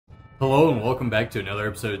Hello and welcome back to another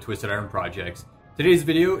episode of Twisted Iron Projects. Today's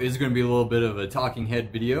video is going to be a little bit of a talking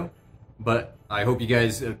head video, but I hope you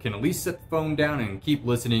guys can at least set the phone down and keep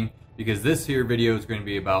listening, because this here video is going to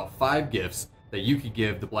be about 5 gifts that you could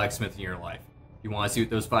give the blacksmith in your life. If you want to see what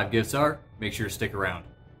those 5 gifts are, make sure to stick around.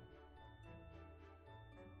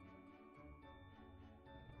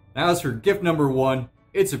 Now as for gift number 1,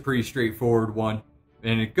 it's a pretty straightforward one,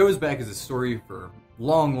 and it goes back as a story for a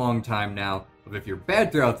long time now. But if you're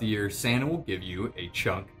bad throughout the year, Santa will give you a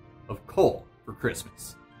chunk of coal for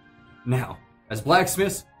Christmas. Now, as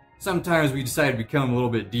blacksmiths, sometimes we decide to become a little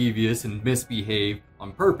bit devious and misbehave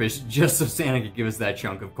on purpose just so Santa can give us that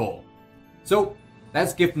chunk of coal. So,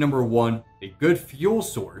 that's gift number 1, a good fuel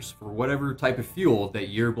source for whatever type of fuel that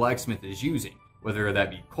your blacksmith is using. Whether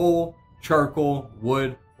that be coal, charcoal,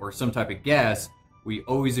 wood, or some type of gas, we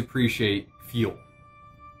always appreciate fuel.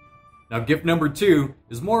 Now, gift number 2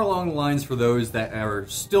 is more along the lines for those that are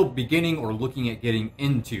still beginning or looking at getting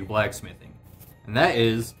into blacksmithing. And that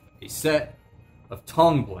is a set of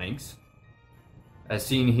tong blanks, as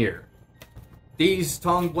seen here. These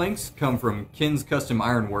tong blanks come from Kin's Custom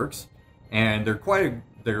Ironworks, and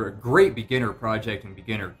they're a great beginner project and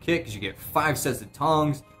beginner kit, because you get 5 sets of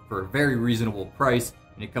tongs for a very reasonable price,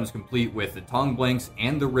 and it comes complete with the tong blanks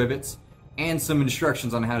and the rivets, and some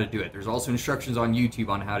instructions on how to do it. There's also instructions on YouTube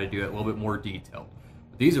on how to do it, a little bit more detailed.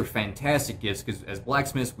 But these are fantastic gifts, because as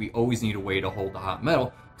blacksmiths, we always need a way to hold the hot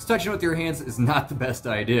metal, because touching it with your hands is not the best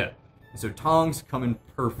idea. And so tongs come in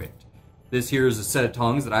perfect. This here is a set of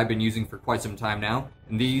tongs that I've been using for quite some time now,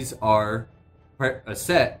 and these are a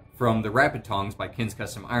set from the Rapid Tongs by Kin's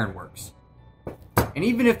Custom Ironworks. And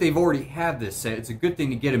even if they've already have this set, it's a good thing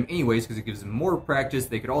to get them anyways, because it gives them more practice.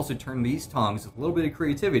 They could also turn these tongs with a little bit of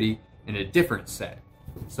creativity in a different set,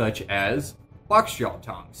 such as box jaw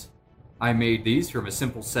tongs. I made these from a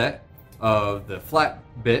simple set of the flat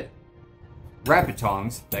bit Rapid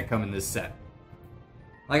Tongs that come in this set.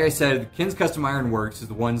 Like I said, Kin's Custom Ironworks is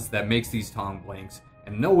the ones that makes these tong blanks,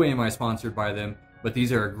 and no way am I sponsored by them, but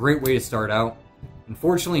these are a great way to start out.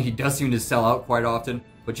 Unfortunately, he does seem to sell out quite often,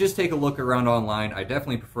 but just take a look around online. I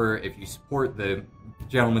definitely prefer if you support the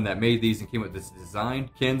gentleman that made these and came up with this design,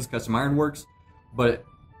 Kin's Custom Ironworks. But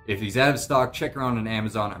if he's out of stock, check around on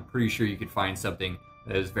Amazon. I'm pretty sure you could find something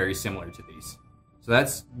that is very similar to these. So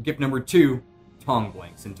that's gift number 2, tong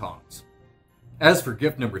blanks and tongs. As for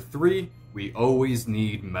gift number 3, we always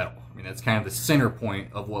need metal. I mean, that's kind of the center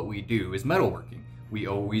point of what we do is metalworking. We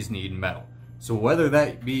always need metal. So whether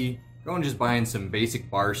that be going just buying some basic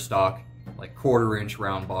bar stock, like 1/4-inch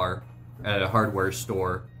round bar at a hardware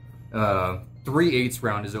store, 3/8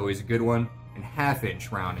 round is always a good one, and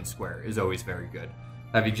 1/2-inch round and square is always very good.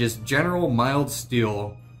 Having just general mild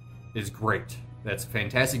steel is great. That's a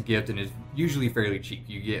fantastic gift, and is usually fairly cheap.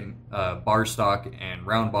 You get bar stock and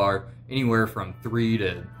round bar anywhere from $3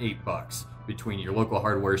 to $8 between your local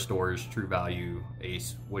hardware stores, True Value,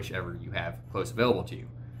 Ace, whichever you have close available to you.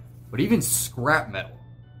 But even scrap metal,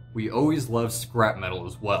 we always love scrap metal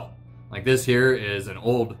as well. Like this here is an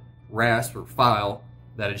old rasp or file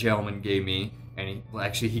that a gentleman gave me, and he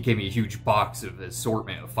gave me a huge box of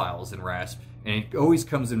assortment of files and rasp. And it always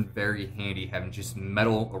comes in very handy having just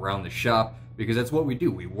metal around the shop, because that's what we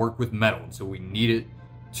do. We work with metal, and so we need it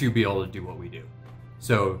to be able to do what we do.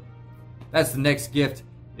 So that's the next gift,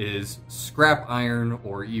 is scrap iron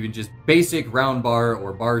or even just basic round bar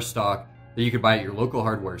or bar stock that you could buy at your local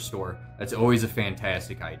hardware store. That's always a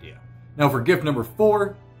fantastic idea. Now for gift number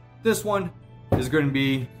 4, this one is going to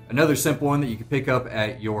be another simple one that you can pick up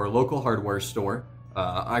at your local hardware store.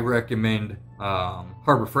 I recommend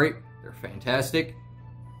Harbor Freight. They're fantastic.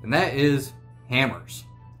 And that is hammers.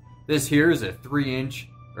 This here is a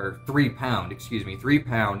 3-pound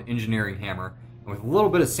engineering hammer. And with a little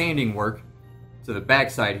bit of sanding work to the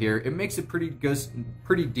backside here, it makes a pretty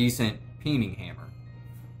decent peening hammer.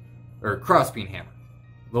 Or cross-peen hammer.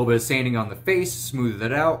 A little bit of sanding on the face, smooth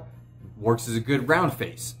it out, works as a good round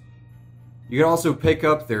face. You can also pick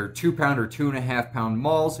up their 2-pound or 2.5-pound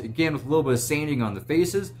mauls. Again, with a little bit of sanding on the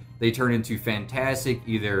faces, they turn into fantastic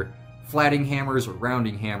either flatting hammers or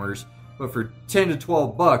rounding hammers. But for $10 to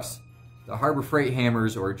 $12, the Harbor Freight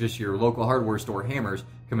hammers or just your local hardware store hammers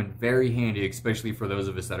come in very handy, especially for those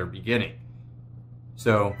of us that are beginning.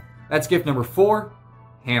 So that's gift number 4,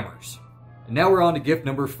 hammers. And now we're on to gift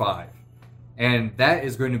number 5, and that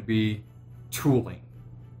is going to be tooling.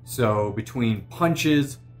 So between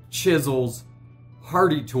punches, chisels,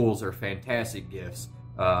 Hardy tools are fantastic gifts.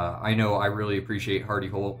 I know I really appreciate Hardy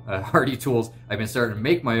tools. I've been starting to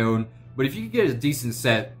make my own, but if you could get a decent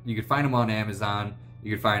set, you could find them on Amazon.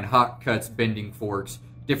 You could find hot cuts, bending forks,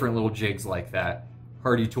 different little jigs like that.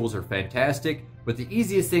 Hardy tools are fantastic. But the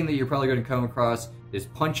easiest thing that you're probably going to come across is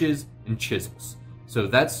punches and chisels. So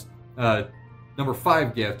that's number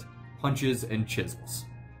 5 gift, punches and chisels.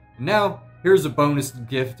 Now, here's a bonus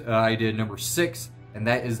gift idea number 6, and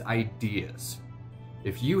that is ideas.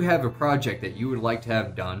 If you have a project that you would like to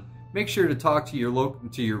have done, make sure to talk to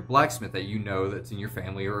your blacksmith that you know that's in your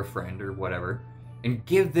family or a friend or whatever, and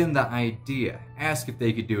give them the idea. Ask if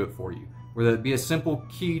they could do it for you. Whether it be a simple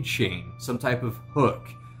keychain, some type of hook,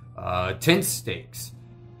 tent stakes.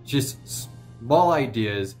 Just small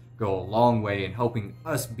ideas go a long way in helping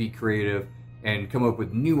us be creative and come up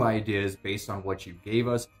with new ideas based on what you gave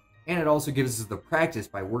us. And it also gives us the practice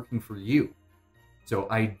by working for you. So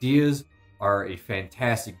ideas are a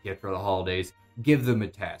fantastic gift for the holidays. Give them a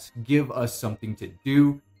task. Give us something to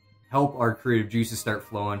do. Help our creative juices start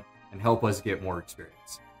flowing and help us get more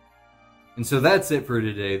experience. And so that's it for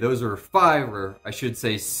today. Those are 5, or I should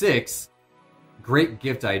say 6, great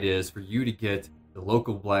gift ideas for you to get the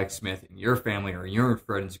local blacksmith in your family or your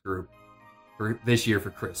friends group for this year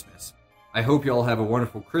for Christmas. I hope you all have a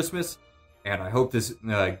wonderful Christmas, and I hope this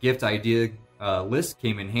gift idea list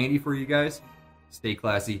came in handy for you guys. Stay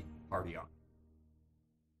classy, party on.